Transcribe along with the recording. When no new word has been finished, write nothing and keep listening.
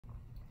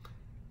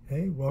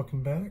Hey,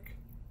 welcome back.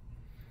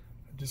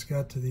 I just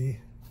got to the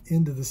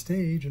end of the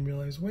stage and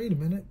realized, wait a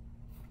minute,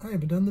 I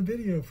haven't done the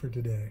video for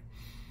today.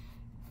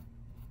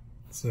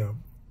 So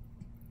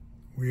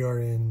we are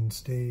in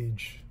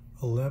stage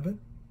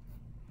 11,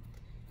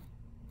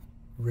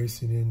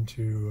 racing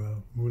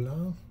into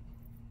Moulin,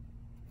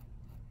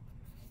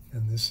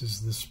 and this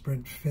is the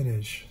sprint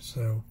finish.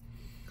 So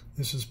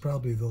this is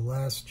probably the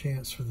last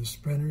chance for the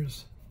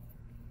sprinters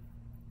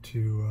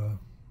to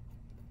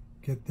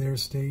get their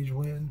stage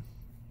win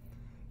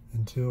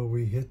until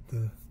we hit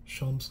the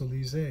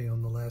Champs-Élysées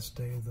on the last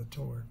day of the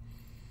tour.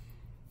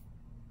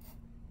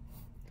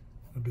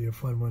 It'll be a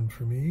fun one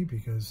for me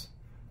because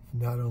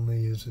not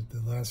only is it the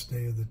last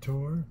day of the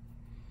tour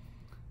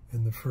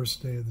and the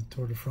first day of the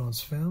Tour de France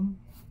Femme,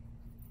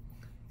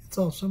 it's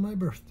also my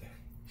birthday.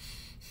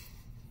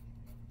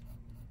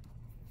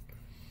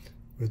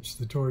 Which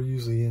the tour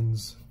usually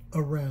ends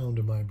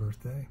around my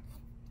birthday.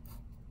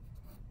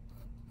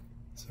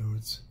 So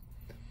it's,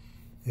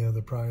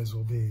 the prize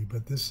will be.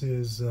 But this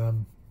is the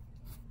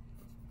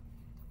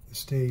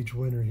stage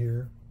winner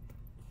here.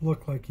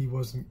 Looked like he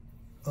wasn't,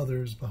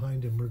 others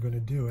behind him were going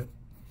to do it,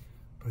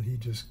 but he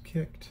just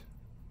kicked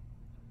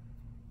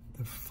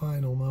the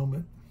final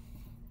moment.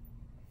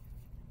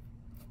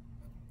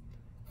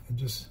 And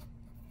just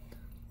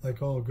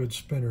like all good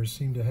sprinters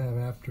seem to have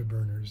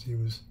afterburners, he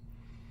was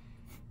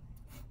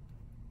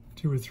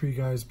 2 or 3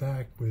 guys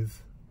back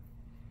with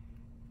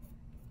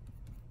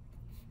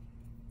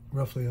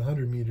roughly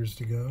 100 meters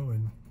to go,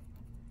 and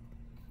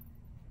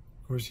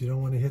of course you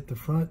don't want to hit the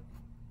front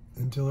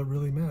until it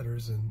really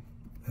matters, and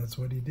that's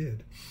what he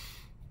did.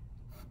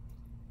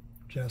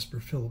 Jasper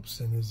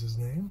Philipsen is his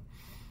name,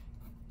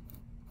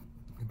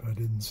 if I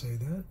didn't say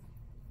that.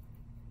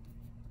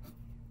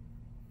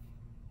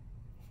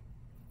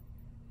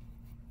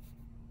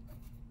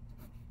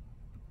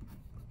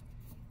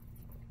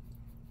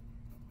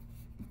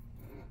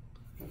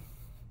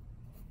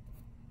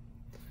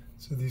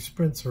 So these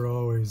sprints are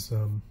always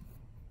a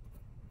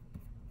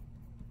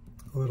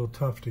little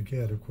tough to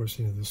get. Of course,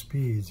 the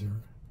speeds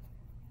are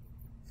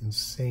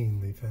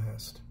insanely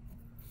fast.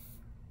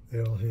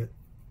 They'll hit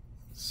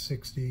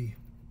 60,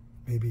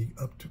 maybe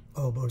up to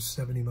almost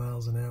 70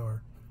 miles an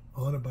hour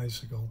on a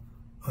bicycle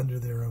under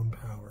their own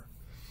power.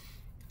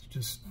 It's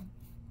just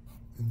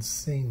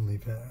insanely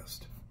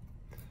fast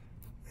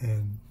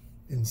and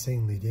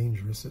insanely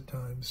dangerous at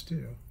times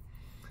too.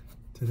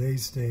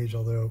 Today's stage,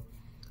 although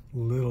a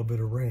little bit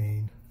of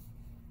rain,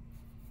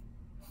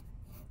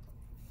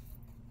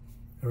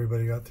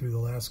 everybody got through the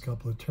last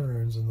couple of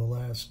turns, and the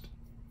last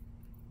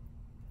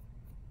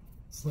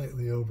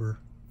slightly over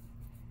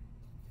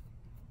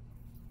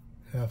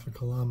half a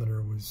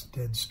kilometer was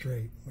dead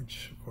straight,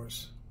 which of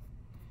course,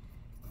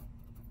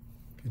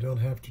 if you don't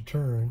have to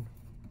turn,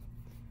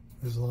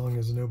 as long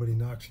as nobody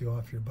knocks you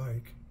off your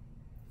bike,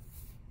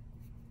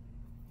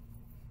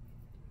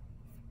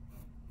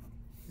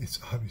 it's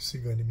obviously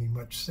going to be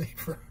much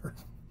safer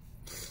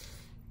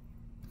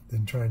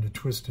than trying to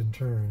twist and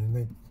turn.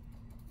 And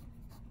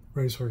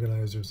race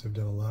organizers have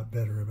done a lot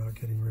better about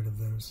getting rid of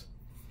those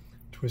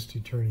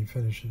twisty-turny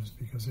finishes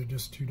because they're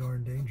just too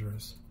darn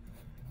dangerous.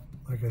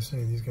 Like I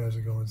say, these guys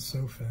are going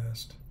so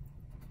fast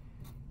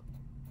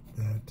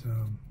that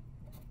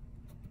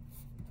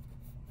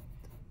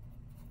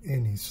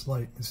any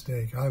slight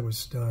mistake, I was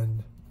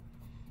stunned.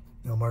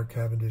 Now Mark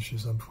Cavendish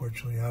is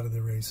unfortunately out of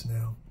the race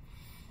now,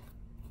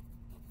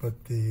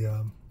 but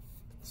the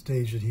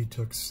stage that he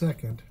took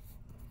second,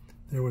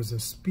 there was a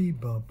speed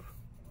bump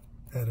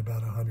at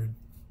about 100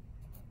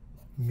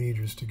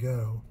 meters to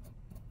go,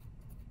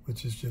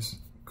 which is just,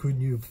 couldn't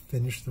you have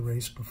finished the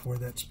race before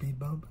that speed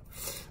bump?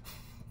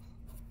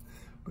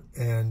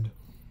 And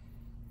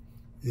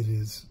it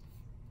is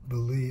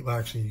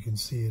actually you can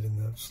see it in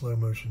the slow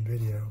motion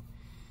video.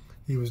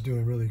 He was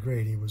doing really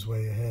great. He was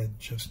way ahead,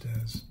 just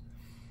as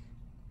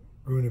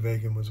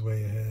Groenewegen was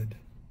way ahead.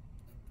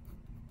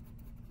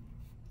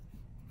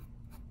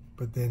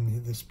 But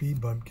then the speed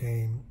bump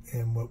came,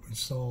 and what we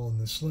saw in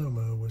the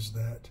slow-mo was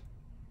that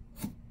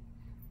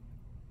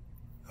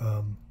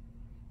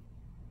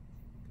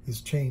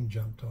his chain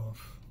jumped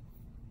off,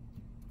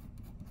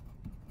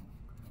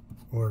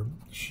 or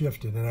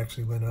shifted, and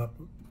actually went up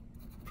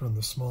from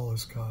the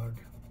smallest cog,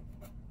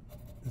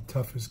 the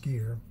toughest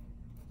gear,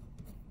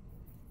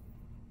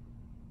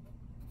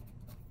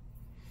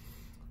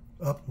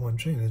 up one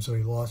chain, and so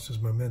he lost his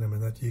momentum,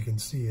 and that you can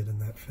see it in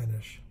that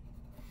finish.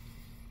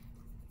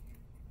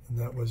 And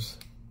that was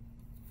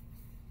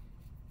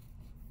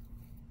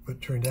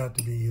what turned out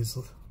to be his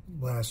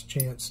last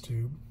chance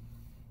to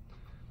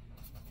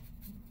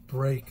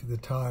break the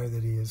tie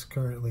that he is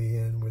currently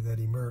in with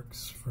Eddie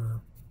Merckx for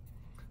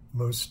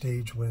most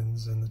stage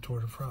wins in the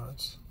Tour de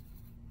France.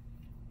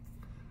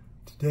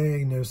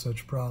 Today, no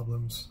such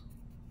problems,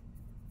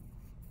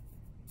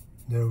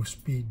 no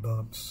speed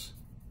bumps,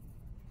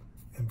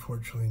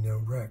 unfortunately no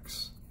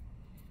wrecks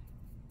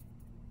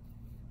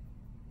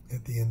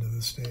at the end of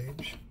the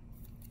stage.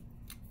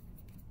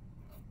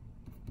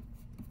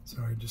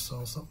 Sorry, I just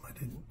saw something I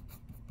didn't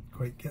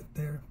quite get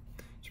there.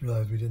 Just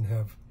realized we didn't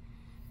have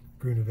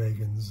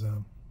Grunewagen's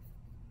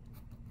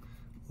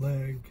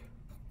leg,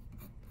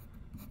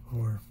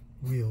 or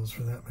wheels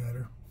for that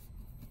matter.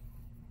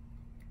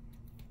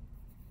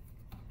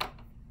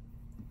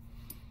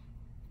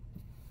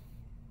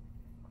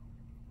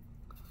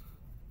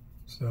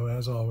 So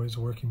as always,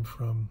 working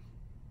from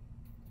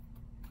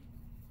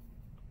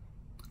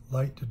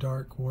light to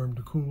dark, warm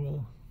to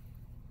cool.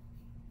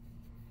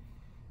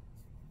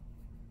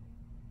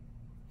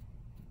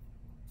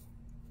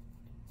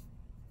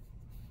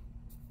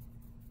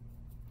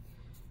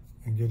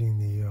 And getting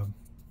the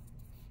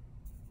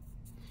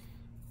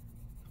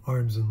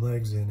arms and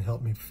legs in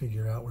helped me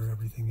figure out where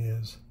everything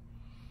is.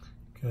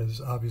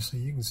 Because obviously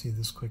you can see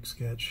this quick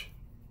sketch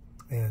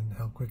and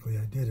how quickly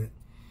I did it.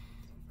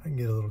 I can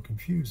get a little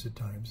confused at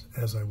times,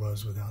 as I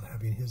was without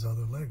having his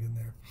other leg in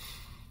there.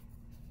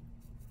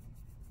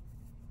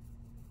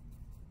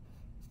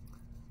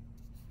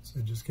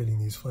 So just getting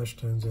these flesh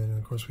tones in, and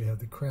of course we have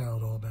the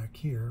crowd all back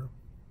here.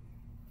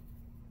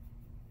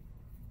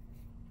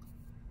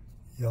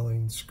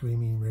 Yelling,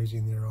 screaming,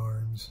 raising their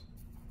arms.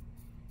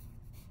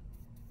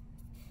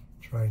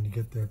 Trying to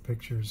get their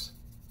pictures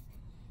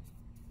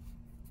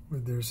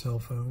with their cell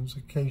phones.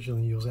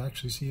 Occasionally you'll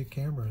actually see a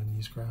camera in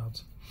these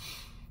crowds.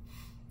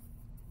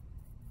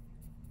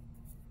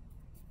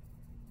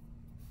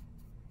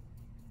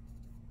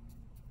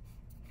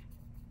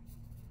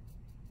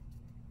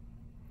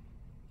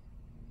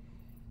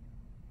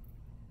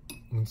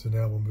 And so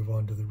now we'll move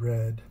on to the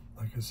red.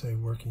 Like I say,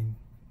 working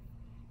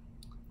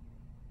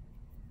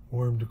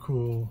warm to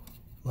cool,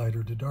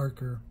 lighter to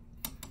darker.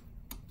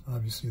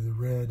 Obviously the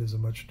red is a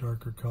much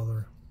darker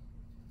color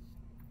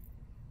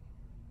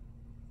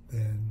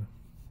than,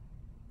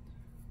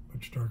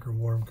 much darker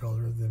warm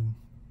color than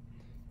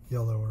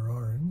yellow or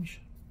orange.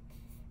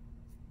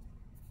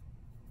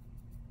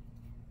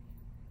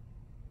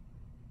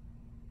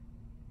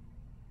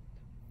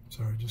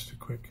 Sorry, just a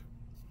quick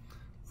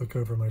look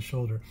over my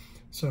shoulder.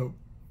 So,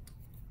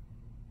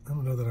 I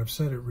don't know that I've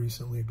said it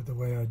recently, but the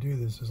way I do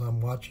this is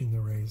I'm watching the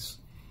race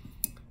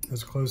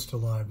as close to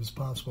live as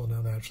possible.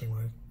 Now, naturally,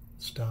 when I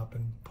stop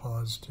and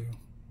pause to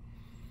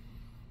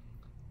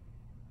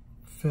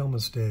film a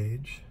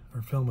stage,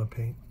 or film a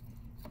paint,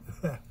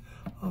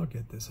 I'll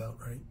get this out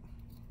right.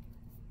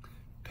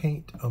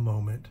 Paint a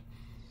moment.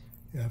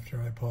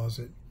 After I pause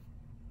it,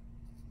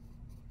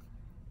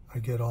 I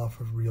get off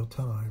of real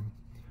time,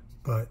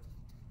 but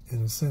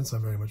in a sense,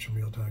 I'm very much in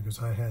real time because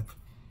I have,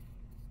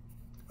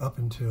 up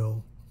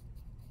until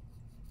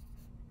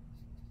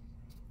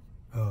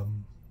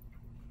come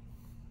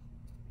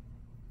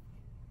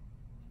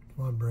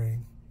on,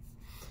 brain.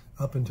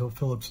 Up until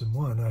Phillipson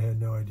won, I had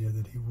no idea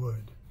that he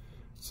would.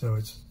 So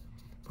it's,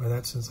 by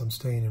that sense, I'm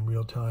staying in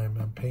real time.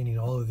 I'm painting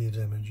all of these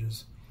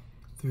images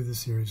through the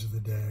series of the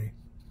day,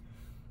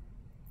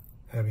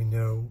 having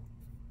no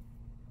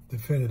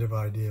definitive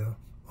idea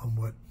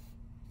on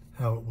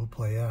how it will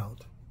play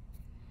out.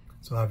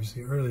 So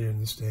obviously earlier in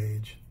the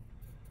stage,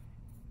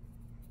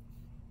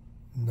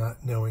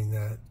 not knowing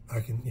that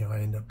I can, I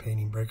end up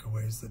painting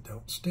breakaways that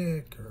don't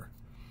stick, or,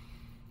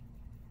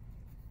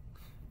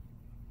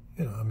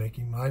 I'm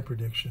making my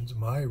predictions,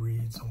 my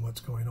reads on what's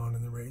going on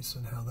in the race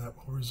and how that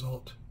will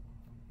result.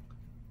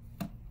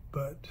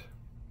 But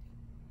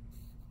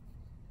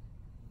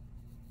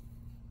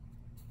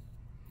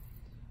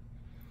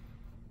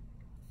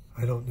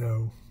I don't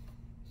know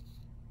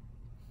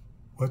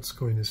what's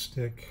going to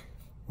stick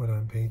when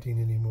I'm painting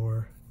any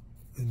more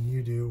than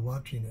you do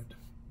watching it.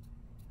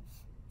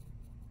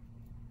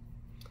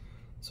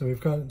 So we've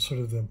got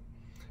sort of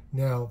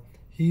now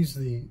he's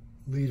the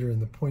leader in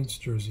the points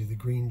jersey, the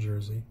green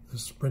jersey, the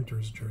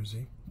sprinter's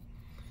jersey,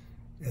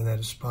 and that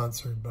is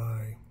sponsored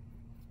by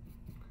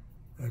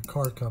a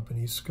car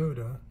company,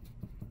 Skoda,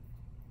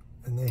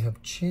 and they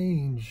have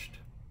changed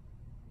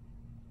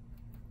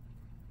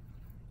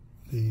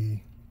the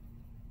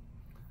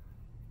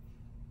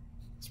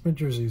sprint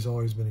jersey has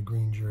always been a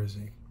green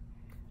jersey,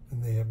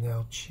 and they have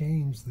now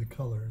changed the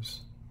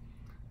colors.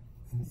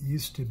 And it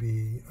used to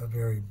be a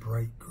very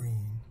bright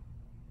green,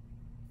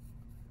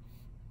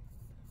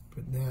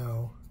 but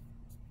now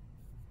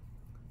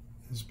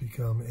has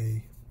become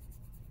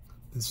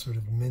this sort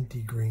of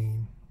minty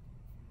green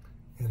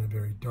and a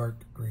very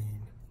dark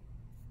green,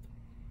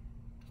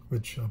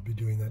 which I'll be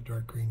doing that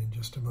dark green in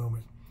just a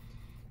moment.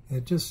 And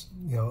it just,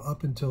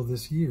 up until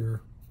this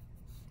year,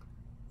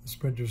 the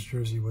sprinter's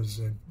jersey was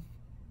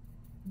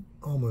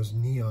almost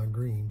neon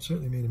green.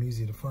 Certainly made them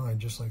easy to find,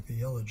 just like the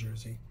yellow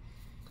jersey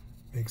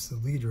makes the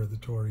leader of the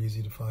tour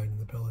easy to find in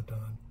the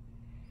peloton.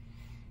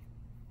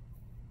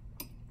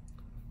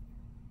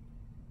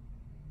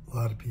 A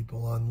lot of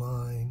people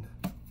online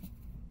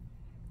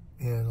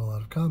and a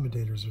lot of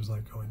commentators was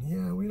like going,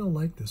 yeah, we don't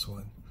like this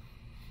one.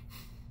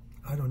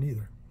 I don't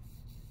either.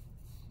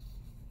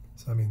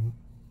 So, and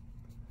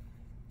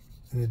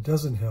it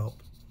doesn't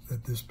help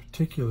that this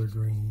particular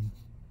green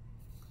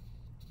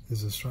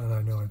is a strong,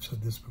 I know I've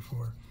said this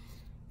before,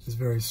 is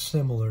very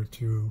similar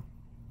to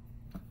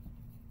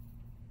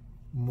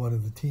one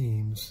of the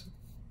teams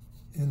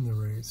in the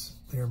race,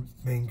 their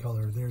main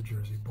color of their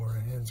jersey,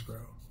 Bora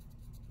Hansgrohe.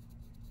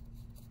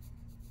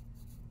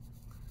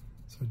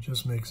 So it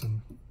just makes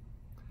them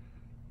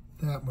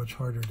that much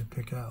harder to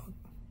pick out.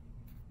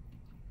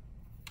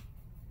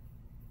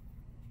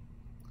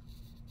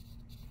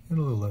 And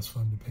a little less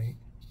fun to paint.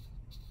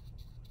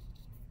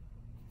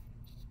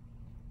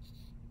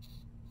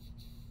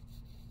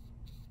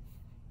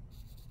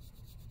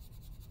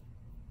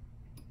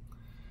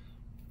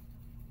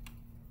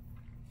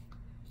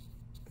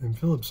 And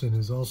Philipson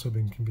has also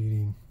been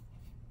competing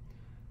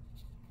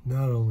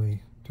not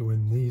only to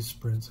win these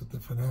sprints at the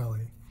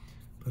finale,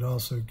 but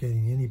also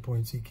getting any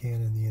points he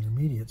can in the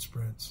intermediate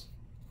sprints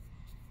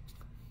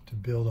to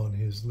build on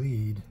his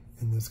lead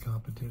in this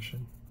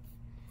competition.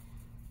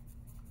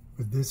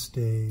 With this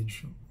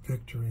stage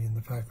victory and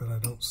the fact that I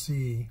don't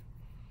see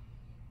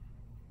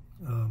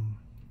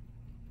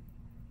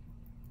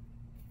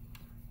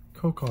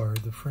Cocard,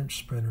 the French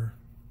sprinter,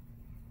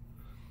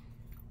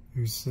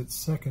 who sits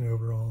second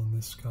overall in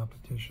this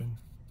competition.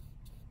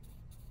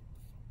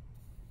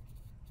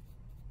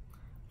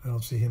 I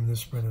don't see him in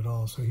this sprint at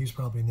all, so he's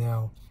probably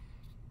now,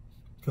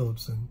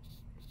 Philipson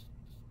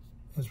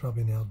has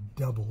probably now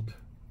doubled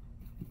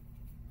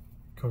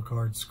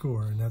Cocard's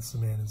score, and that's the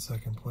man in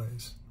second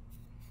place.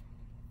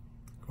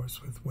 Of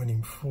course, with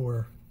winning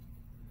 4,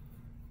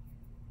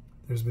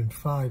 there's been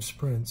 5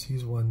 sprints.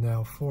 He's won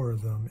now 4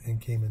 of them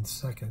and came in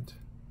second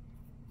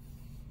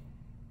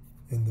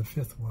in the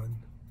 5th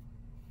one.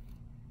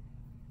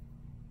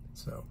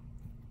 So,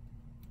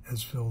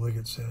 as Phil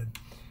Liggett said,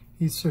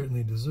 he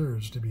certainly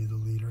deserves to be the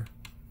leader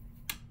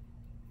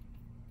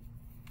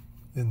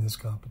in this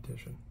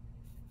competition.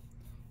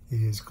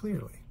 He is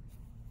clearly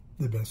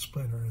the best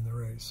sprinter in the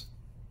race.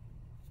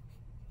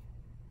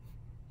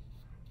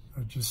 I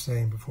was just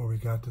saying before we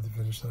got to the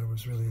finish that I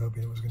was really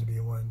hoping it was going to be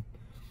a one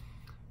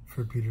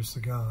for Peter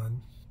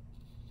Sagan,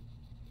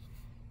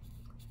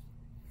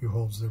 who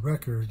holds the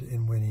record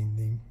in winning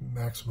the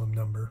maximum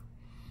number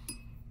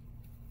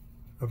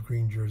of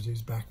green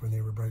jerseys back when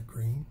they were bright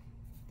green.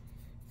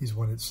 He's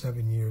won it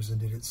 7 years and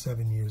did it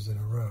 7 years in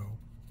a row.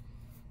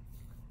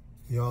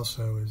 He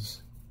also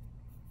is,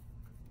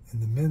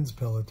 in the men's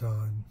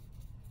peloton,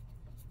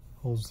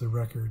 holds the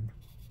record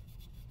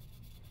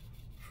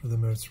for the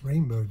most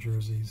rainbow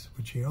jerseys,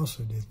 which he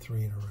also did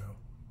 3 in a row.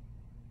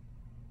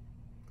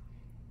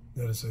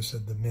 Notice I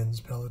said the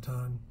men's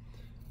peloton,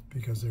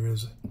 because there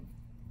is,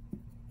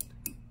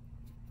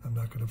 I'm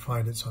not going to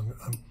find it, so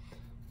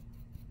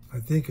I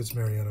think it's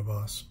Marianne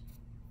Vos,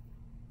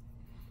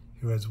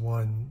 who has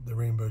won the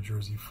rainbow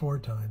jersey 4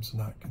 times,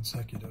 not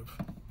consecutive.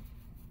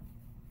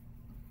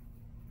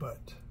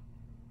 But,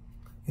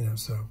 you know,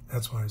 so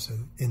that's why I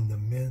said in the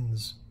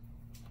men's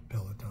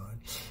peloton,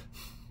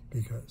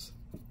 because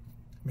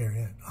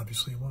Marianne,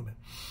 obviously a woman.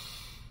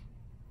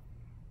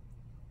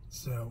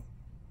 So,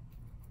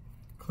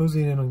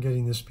 closing in on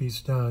getting this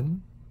piece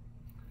done.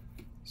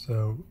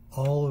 So,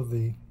 all of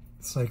the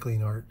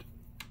cycling art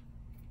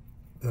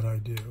that I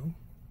do,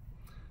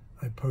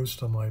 I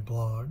post on my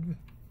blog,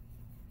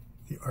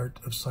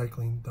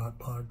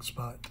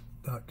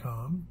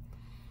 theartofcycling.blogspot.com,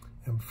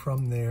 and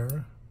from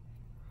there,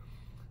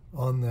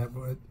 on that,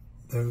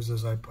 those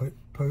as I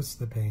post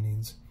the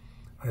paintings,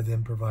 I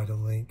then provide a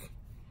link,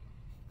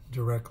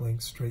 direct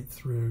link straight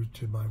through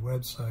to my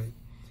website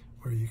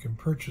where you can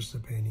purchase the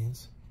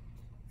paintings.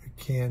 It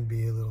can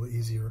be a little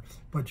easier,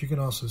 but you can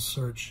also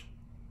search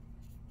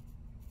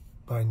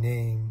by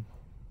name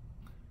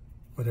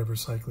whatever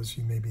cyclist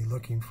you may be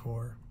looking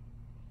for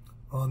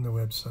on the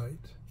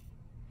website.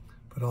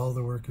 But all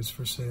the work is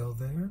for sale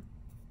there,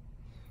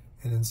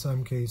 and in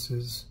some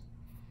cases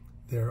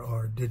there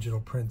are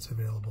digital prints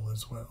available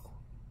as well.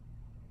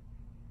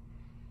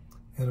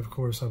 And of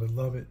course, I would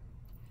love it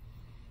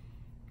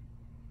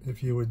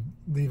if you would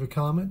leave a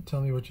comment,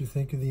 tell me what you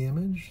think of the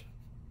image.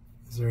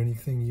 Is there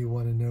anything you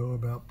want to know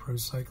about pro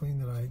cycling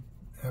that I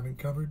haven't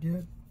covered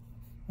yet?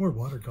 Or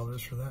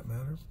watercolors for that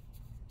matter.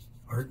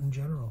 Art in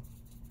general.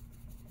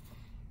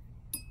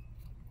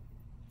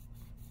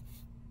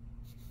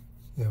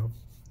 You know,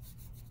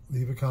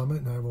 leave a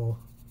comment and I will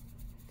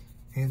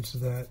answer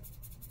that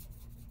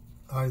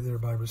either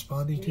by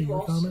responding to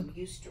your comment. You also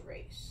used to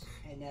race,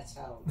 and that's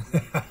how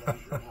you learned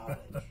your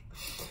knowledge.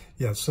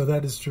 Yeah, so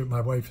that is true.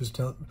 My wife is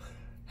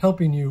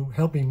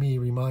helping me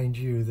remind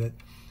you that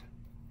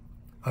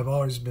I've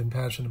always been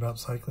passionate about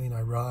cycling.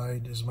 I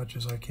ride as much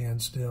as I can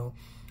still,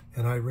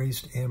 and I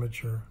raced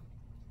amateur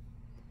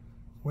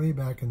way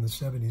back in the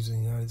 70s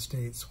in the United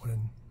States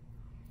when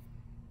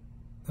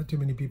not too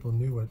many people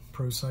knew what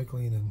pro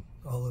cycling and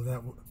all of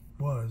that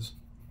was.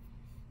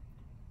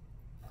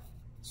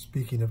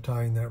 Speaking of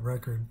tying that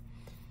record,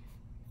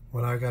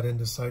 when I got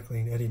into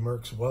cycling, Eddie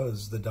Merckx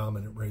was the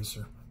dominant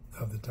racer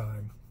of the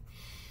time.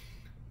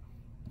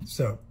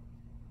 So,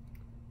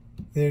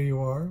 there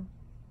you are.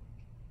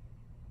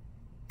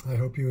 I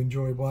hope you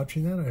enjoyed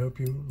watching that. I hope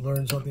you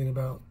learned something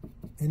about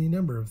any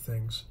number of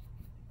things.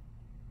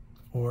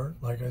 Or,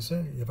 like I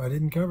say, if I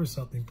didn't cover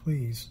something,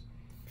 please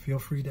feel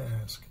free to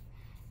ask.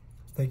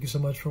 Thank you so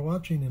much for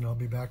watching, and I'll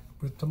be back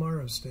with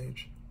tomorrow's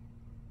stage.